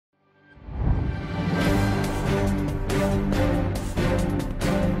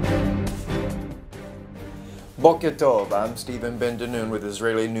Boker Tov, I'm Stephen Ben-Danoon with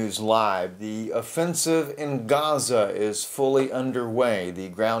Israeli News Live. The offensive in Gaza is fully underway. The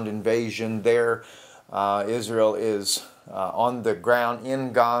ground invasion there, Israel is on the ground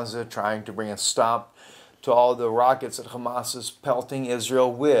in Gaza trying to bring a stop to all the rockets that Hamas is pelting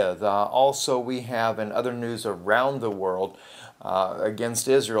Israel with. Also, we have in other news around the world, against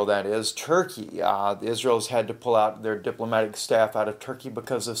Israel, that is, Turkey. Israel's had to pull out their diplomatic staff out of Turkey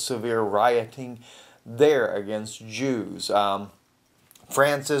because of severe rioting there against Jews.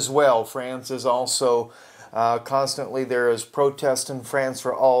 France as well. France is also constantly, there is protest in France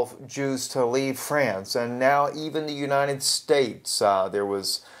for all Jews to leave France. And now even the United States, there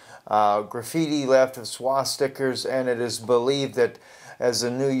was graffiti left of swastikas, and it is believed that as the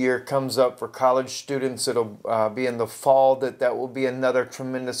new year comes up for college students, it'll be in the fall, that will be another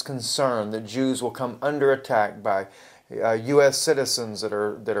tremendous concern, that Jews will come under attack by U.S. citizens that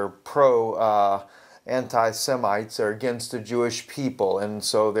are pro anti-Semites or against the Jewish people. And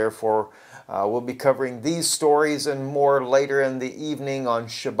so therefore we'll be covering these stories and more later in the evening on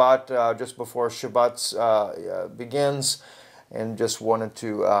Shabbat, just before Shabbat begins, and just wanted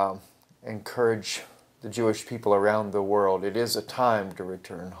to encourage the Jewish people around the world. It is a time to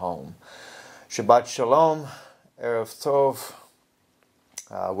return home. Shabbat Shalom, Erev Tov.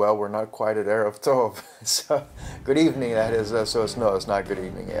 Well, we're not quite at Erev Tov. So, good evening, that is. So it's not good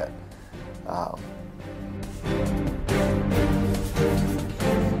evening yet.